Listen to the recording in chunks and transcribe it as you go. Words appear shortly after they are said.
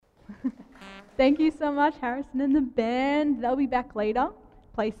Thank you so much, Harrison and the band. They'll be back later,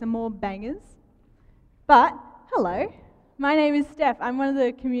 play some more bangers. But, hello, my name is Steph. I'm one of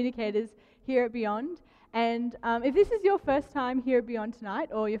the communicators here at Beyond. And if this is your first time here at Beyond tonight,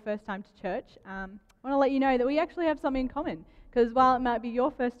 or your first time to church, I want to let you know that we actually have something in common. Because while it might be your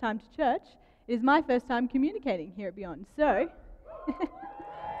first time to church, it is my first time communicating here at Beyond. So,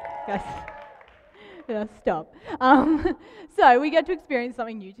 guys, stop. So we get to experience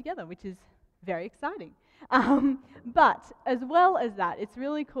something new together, which is very exciting. But as well as that, it's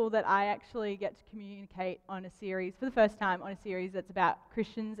really cool that I actually get to communicate on a series, for the first time, on a series that's about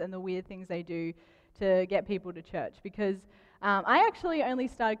Christians and the weird things they do to get people to church. Because I actually only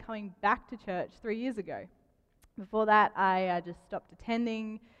started coming back to church 3 years ago. Before that, I just stopped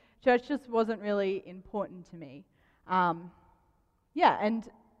attending. Church just wasn't really important to me. And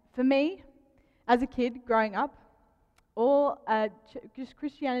for me, as a kid growing up, just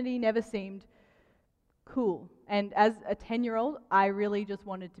Christianity never seemed cool. And as a 10-year-old, I really just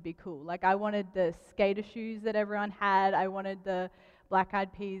wanted to be cool. Like, I wanted the skater shoes that everyone had. I wanted the Black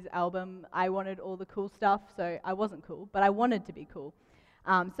Eyed Peas album. I wanted all the cool stuff. So I wasn't cool, but I wanted to be cool.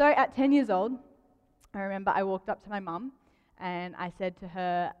 So at 10 years old, I remember I walked up to my mum and I said to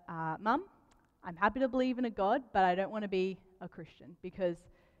her, Mum, I'm happy to believe in a God, but I don't want to be a Christian, because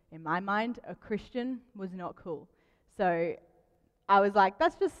in my mind, a Christian was not cool. So I was like,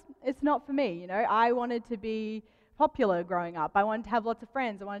 it's not for me, I wanted to be popular growing up. I wanted to have lots of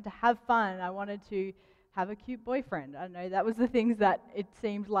friends. I wanted to have fun. I wanted to have a cute boyfriend. I don't know, that was the things that it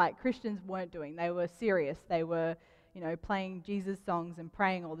seemed like Christians weren't doing. They were serious. They were, playing Jesus songs and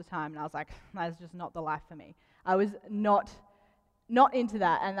praying all the time. And I was like, that's just not the life for me. I was not into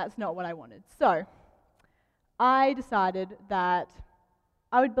that, and that's not what I wanted. So I decided that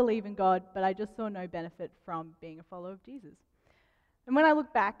I would believe in God, but I just saw no benefit from being a follower of Jesus. And when I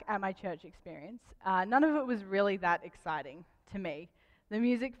look back at my church experience, none of it was really that exciting to me. The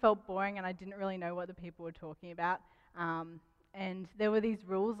music felt boring, and I didn't really know what the people were talking about. And there were these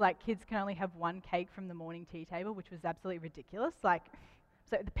rules, like kids can only have one cake from the morning tea table, which was absolutely ridiculous. Like,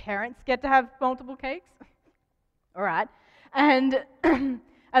 so the parents get to have multiple cakes? All right. And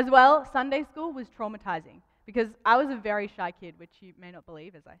as well, Sunday school was traumatizing, because I was a very shy kid, which you may not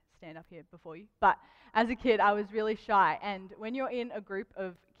believe as I stand up here before you. But as a kid, I was really shy. And when you're in a group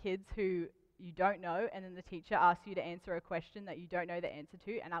of kids who you don't know, and then the teacher asks you to answer a question that you don't know the answer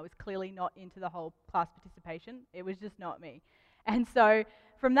to, and I was clearly not into the whole class participation, it was just not me. And so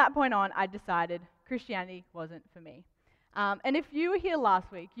from that point on, I decided Christianity wasn't for me. And if you were here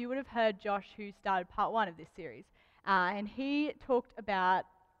last week, you would have heard Josh, who started part 1 of this series. And he talked about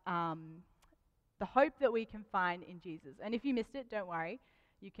the hope that we can find in Jesus. And if you missed it, don't worry.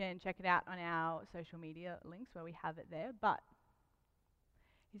 You can check it out on our social media links where we have it there. But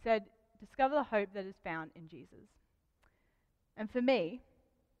he said, discover the hope that is found in Jesus. And for me,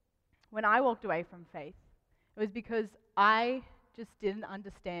 when I walked away from faith, it was because I just didn't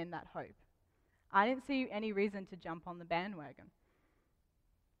understand that hope. I didn't see any reason to jump on the bandwagon.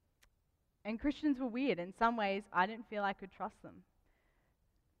 And Christians were weird. In some ways, I didn't feel I could trust them.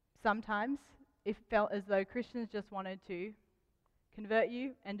 Sometimes it felt as though Christians just wanted to convert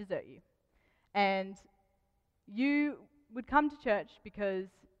you and desert you. And you would come to church because,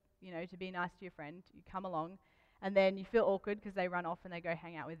 to be nice to your friend, you come along, and then you feel awkward because they run off and they go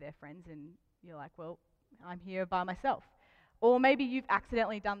hang out with their friends, and you're like, well, I'm here by myself. Or maybe you've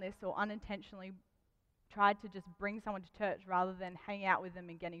accidentally done this or unintentionally tried to just bring someone to church rather than hang out with them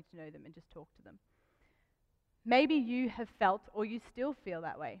and getting to know them and just talk to them. Maybe you have felt, or you still feel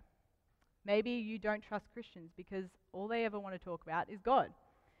that way. Maybe you don't trust Christians because all they ever want to talk about is God.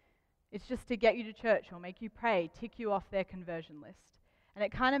 It's just to get you to church or make you pray, tick you off their conversion list. And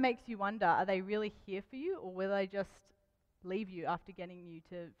it kind of makes you wonder, are they really here for you, or will they just leave you after getting you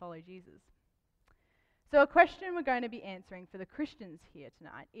to follow Jesus? So a question we're going to be answering for the Christians here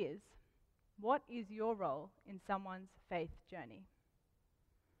tonight is, what is your role in someone's faith journey?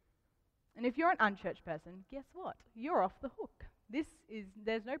 And if you're an unchurched person, guess what? You're off the hook.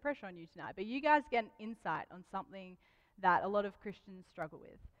 There's no pressure on you tonight, but you guys get an insight on something that a lot of Christians struggle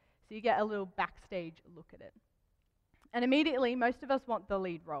with. So you get a little backstage look at it. And immediately, most of us want the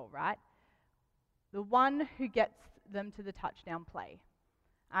lead role, right? The one who gets them to the touchdown play.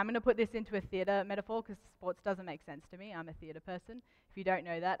 I'm going to put this into a theatre metaphor because sports doesn't make sense to me. I'm a theatre person. If you don't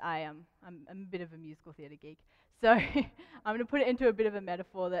know that, I'm a bit of a musical theatre geek. So I'm going to put it into a bit of a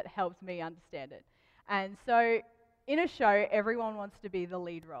metaphor that helps me understand it. And so in a show, everyone wants to be the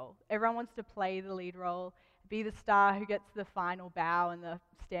lead role. Everyone wants to play the lead role, be the star who gets the final bow and the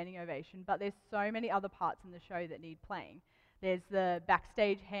standing ovation. But there's so many other parts in the show that need playing. There's the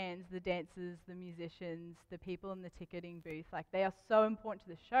backstage hands, the dancers, the musicians, the people in the ticketing booth. Like, they are so important to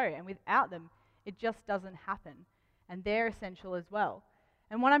the show, and without them, it just doesn't happen. And they're essential as well.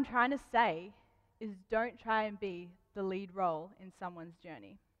 And what I'm trying to say is, don't try and be the lead role in someone's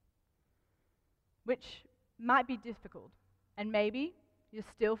journey, which might be difficult. And maybe you're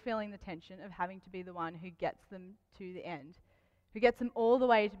still feeling the tension of having to be the one who gets them to the end, who gets them all the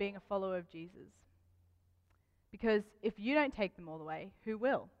way to being a follower of Jesus. Because if you don't take them all the way, who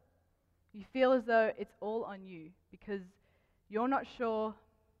will? You feel as though it's all on you because you're not sure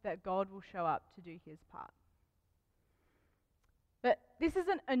that God will show up to do his part. But this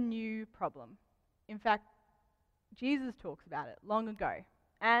isn't a new problem. In fact, Jesus talks about it long ago,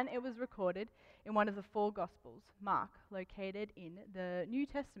 and it was recorded in one of the 4 Gospels, Mark, located in the New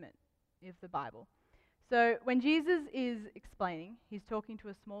Testament of the Bible. So when Jesus is explaining, he's talking to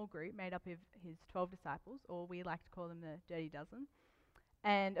a small group made up of his 12 disciples, or we like to call them the Dirty Dozen,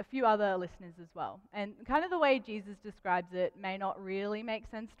 and a few other listeners as well. And kind of the way Jesus describes it may not really make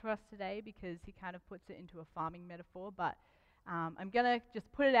sense to us today because he kind of puts it into a farming metaphor, but I'm going to just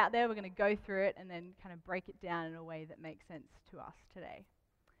put it out there. We're going to go through it and then kind of break it down in a way that makes sense to us today.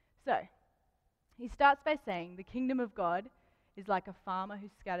 So, he starts by saying, the kingdom of God is like a farmer who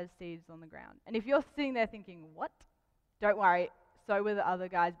scatters seeds on the ground. And if you're sitting there thinking, what? Don't worry, so were the other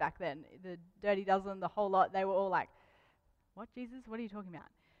guys back then. The Dirty Dozen, the whole lot, they were all like, what, Jesus? What are you talking about?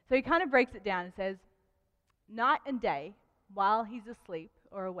 So he kind of breaks it down and says, night and day, while he's asleep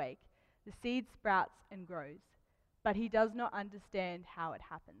or awake, the seed sprouts and grows, but he does not understand how it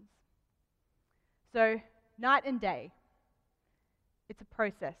happens. So, night and day, it's a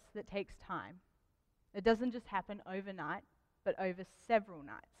process that takes time. It doesn't just happen overnight, but over several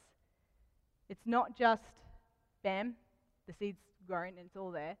nights. It's not just, bam, the seed's grown and it's all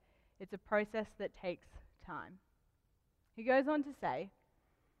there. It's a process that takes time. He goes on to say,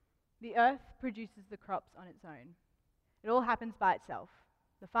 the earth produces the crops on its own. It all happens by itself.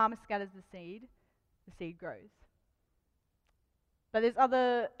 The farmer scatters the seed grows. But there's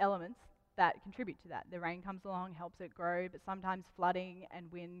other elements that contribute to that. The rain comes along, helps it grow, but sometimes flooding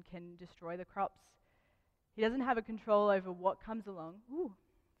and wind can destroy the crops. He doesn't have a control over what comes along. Ooh,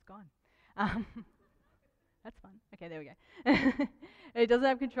 it's gone. That's fun. Okay, there we go. He doesn't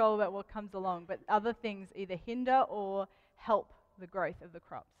have control about what comes along, but other things either hinder or help the growth of the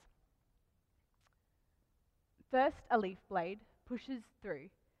crops. First, a leaf blade pushes through.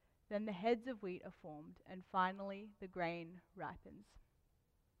 Then the heads of wheat are formed, and finally the grain ripens.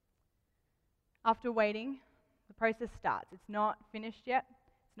 After waiting, the process starts. It's not finished yet.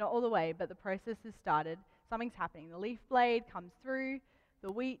 It's not all the way, but the process has started. Something's happening. The leaf blade comes through,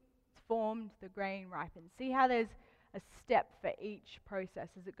 the wheat is formed, the grain ripens. See how there's a step for each process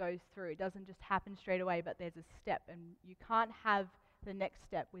as it goes through. It doesn't just happen straight away, but there's a step, and you can't have the next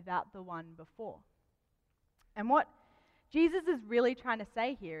step without the one before. And what Jesus is really trying to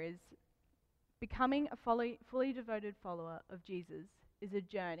say here is becoming a fully devoted follower of Jesus is a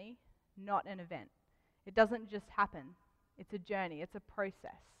journey, not an event. It doesn't just happen. It's a journey. It's a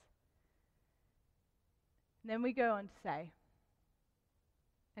process. And then we go on to say,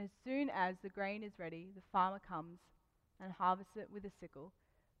 as soon as the grain is ready, the farmer comes and harvests it with a sickle,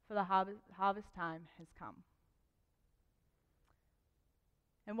 for the harvest time has come.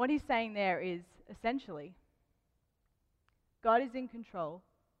 And what he's saying there is, essentially, God is in control,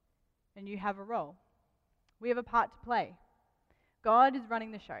 and you have a role. We have a part to play. God is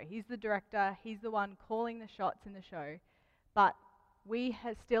running the show. He's the director. He's the one calling the shots in the show. But we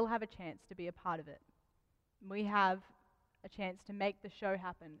still have a chance to be a part of it. We have a chance to make the show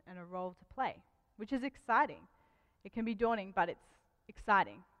happen and a role to play, which is exciting. It can be daunting, but it's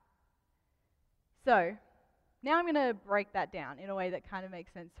exciting. So, now I'm going to break that down in a way that kind of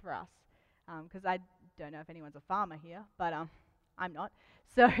makes sense for us, because I don't know if anyone's a farmer here, but I'm not.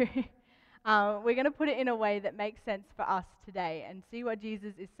 So we're going to put it in a way that makes sense for us today and see what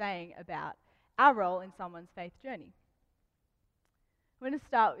Jesus is saying about our role in someone's faith journey. I'm going to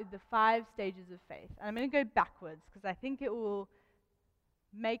start with the 5 stages of faith. And I'm going to go backwards because I think it will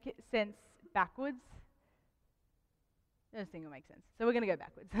make sense backwards. I think it will make sense. So we're going to go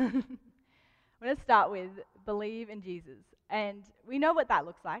backwards. We're going to start with believe in Jesus. And we know what that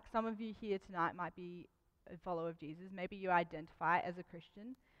looks like. Some of you here tonight might be a follower of Jesus. Maybe you identify as a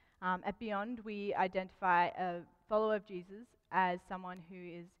Christian. At Beyond, we identify a follower of Jesus as someone who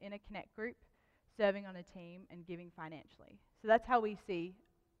is in a connect group, serving on a team, and giving financially. So that's how we see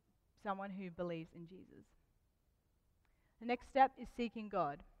someone who believes in Jesus. The next step is seeking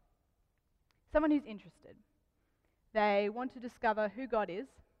God. Someone who's interested. They want to discover who God is,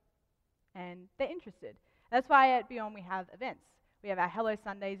 and they're interested. That's why at Beyond we have events. We have our Hello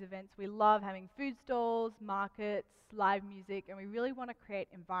Sundays events. We love having food stalls, markets, live music, and we really want to create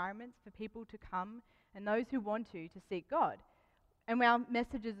environments for people to come and those who want to seek God. And our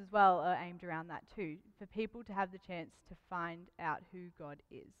messages as well are aimed around that too, for people to have the chance to find out who God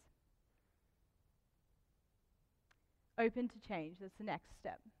is. Open to change, that's the next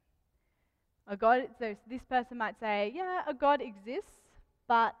step. So this person might say, yeah, a God exists,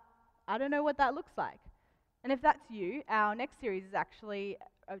 but I don't know what that looks like. And if that's you, our next series is actually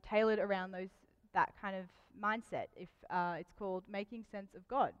tailored around that kind of mindset. It's called Making Sense of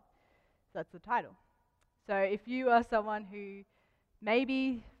God. So that's the title. So if you are someone who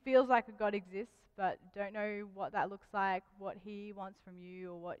maybe feels like a God exists, but don't know what that looks like, what he wants from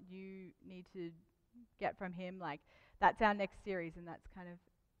you, or what you need to get from him, that's our next series, and that's kind of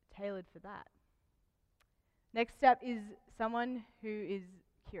tailored for that. Next step is someone who is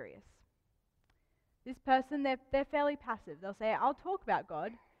curious. This person, they're fairly passive. They'll say, I'll talk about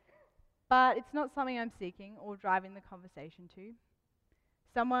God, but it's not something I'm seeking or driving the conversation to.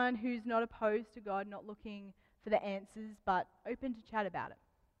 Someone who's not opposed to God, not looking for the answers, but open to chat about it.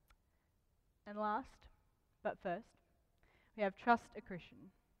 And last, but first, we have trust a Christian.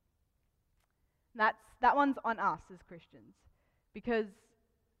 That one's on us as Christians, because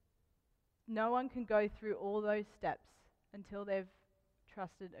no one can go through all those steps until they've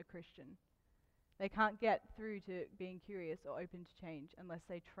trusted a Christian. They can't get through to being curious or open to change unless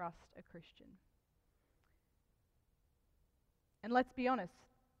they trust a Christian. And let's be honest,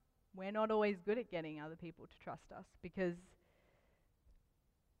 we're not always good at getting other people to trust us, because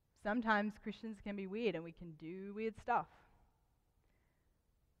sometimes Christians can be weird and we can do weird stuff.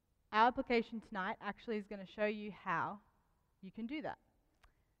 Our application tonight actually is going to show you how you can do that.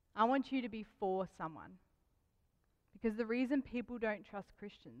 I want you to be for someone, because the reason people don't trust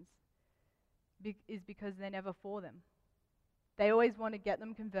Christians is because they're never for them. They always want to get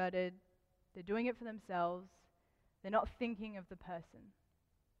them converted. They're doing it for themselves. They're not thinking of the person.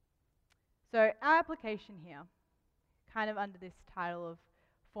 So our application here, kind of under this title of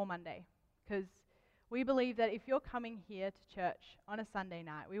For Monday, because we believe that if you're coming here to church on a Sunday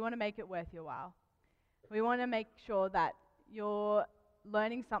night, we want to make it worth your while. We want to make sure that you're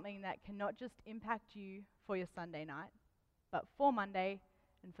learning something that can not just impact you for your Sunday night, but for Monday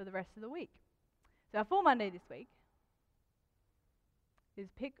and for the rest of the week. So our For Monday this week is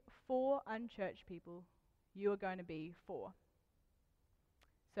pick 4 unchurched people you are going to be for.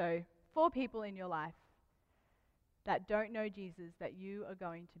 So 4 people in your life that don't know Jesus that you are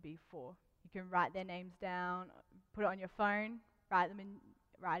going to be for. You can write their names down, put it on your phone, write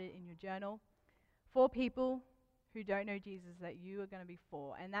it in your journal. 4 people who don't know Jesus that you are going to be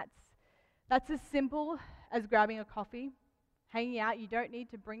for. And that's as simple as grabbing a coffee, hanging out. You don't need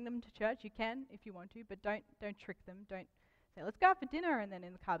to bring them to church. You can if you want to, but don't trick them. Don't say, let's go out for dinner, and then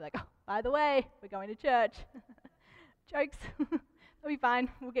in the car be like, oh, by the way, we're going to church. Jokes. That'll be fine.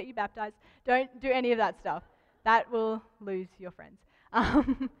 We'll get you baptized. Don't do any of that stuff. That will lose your friends.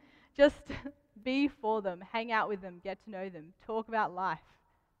 Just be for them. Hang out with them. Get to know them. Talk about life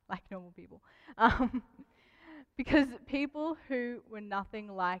like normal people. Because people who were nothing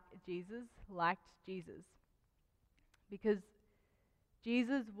like Jesus liked Jesus. Because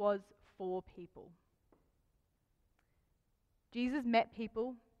Jesus was for people. Jesus met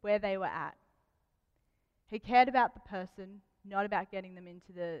people where they were at. He cared about the person, not about getting them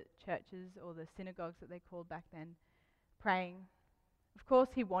into the churches or the synagogues that they called back then, praying. Of course,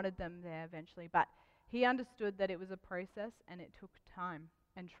 he wanted them there eventually, but he understood that it was a process and it took time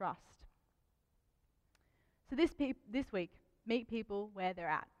and trust. So this week, meet people where they're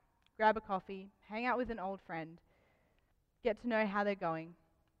at. Grab a coffee, hang out with an old friend, get to know how they're going.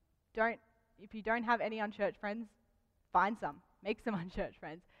 If you don't have any unchurched friends, find some. Make some unchurched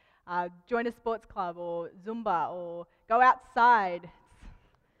friends. Join a sports club or Zumba or go outside.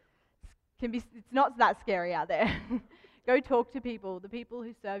 It's not that scary out there. Go talk to people, the people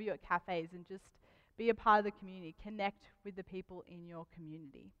who serve you at cafes, and just be a part of the community. Connect with the people in your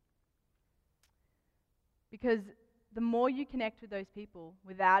community. Because the more you connect with those people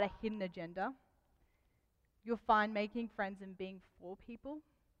without a hidden agenda, you'll find making friends and being for people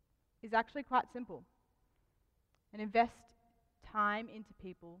is actually quite simple. And invest time into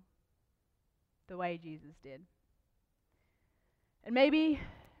people the way Jesus did. And maybe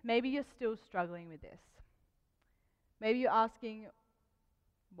you're still struggling with this. Maybe you're asking,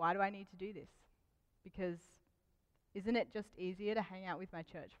 why do I need to do this? Because isn't it just easier to hang out with my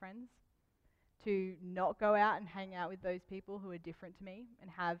church friends? To not go out and hang out with those people who are different to me and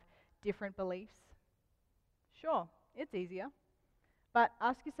have different beliefs? Sure, it's easier. But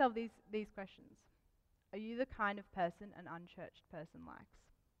ask yourself these questions. Are you the kind of person an unchurched person likes?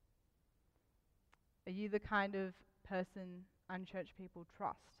 Are you the kind of person unchurched people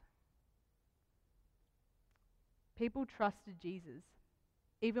trust? People trusted Jesus.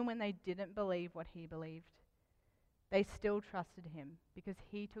 Even when they didn't believe what he believed, they still trusted him because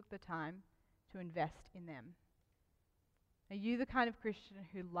he took the time to invest in them. Are you the kind of Christian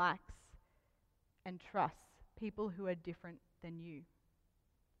who likes and trusts people who are different than you?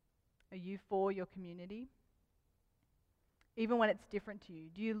 Are you for your community? Even when it's different to you,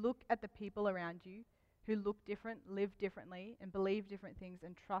 do you look at the people around you who look different, live differently, and believe different things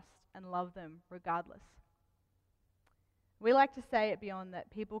and trust and love them regardless? We like to say at Beyond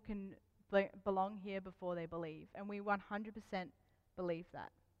that people can belong here before they believe, and we 100% believe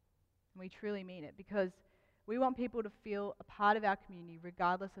that. And we truly mean it because we want people to feel a part of our community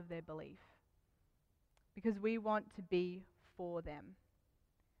regardless of their belief, because we want to be for them.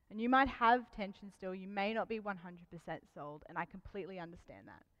 And you might have tension still, you may not be 100% sold, and I completely understand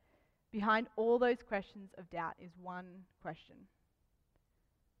that. Behind all those questions of doubt is one question.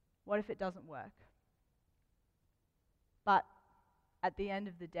 What if it doesn't work? But at the end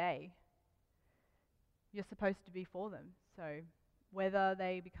of the day, you're supposed to be for them. So whether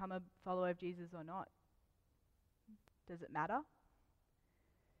they become a follower of Jesus or not, does it matter?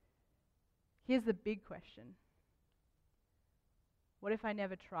 Here's the big question. What if I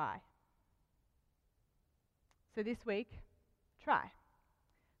never try? So this week, try.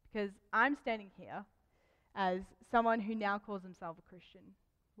 Because I'm standing here as someone who now calls himself a Christian.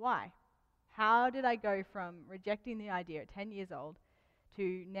 Why? How did I go from rejecting the idea at 10 years old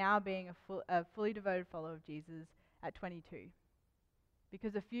to now being a fully devoted follower of Jesus at 22?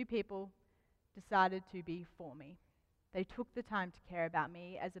 Because a few people decided to be for me. They took the time to care about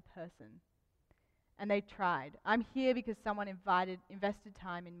me as a person. And they tried. I'm here because someone invested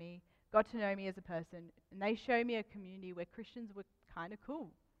time in me, got to know me as a person, and they showed me a community where Christians were kind of cool.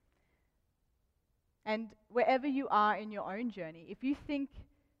 And wherever you are in your own journey, if you think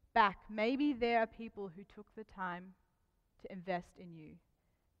back, maybe there are people who took the time to invest in you,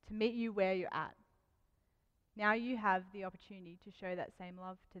 to meet you where you're at. Now you have the opportunity to show that same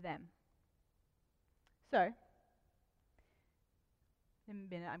love to them. So, in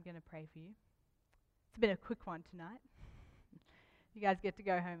a minute, I'm going to pray for you. It's been a quick one tonight. You guys get to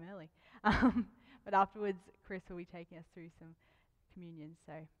go home early. But afterwards, Chris will be taking us through some communion.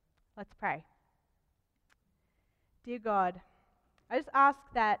 So, let's pray. Dear God, I just ask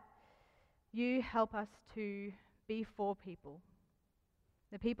that you help us to be for people.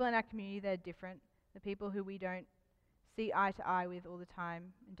 The people in our community that are different, the people who we don't see eye to eye with all the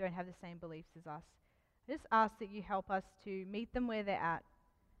time and don't have the same beliefs as us. I just ask that you help us to meet them where they're at,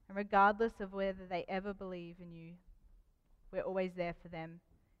 and regardless of whether they ever believe in you, we're always there for them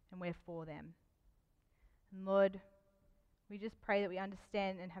and we're for them. And Lord, we just pray that we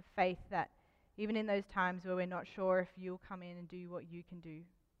understand and have faith that even in those times where we're not sure if you'll come in and do what you can do,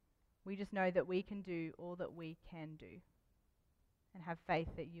 we just know that we can do all that we can do and have faith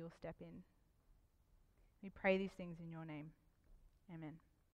that you'll step in. We pray these things in your name. Amen.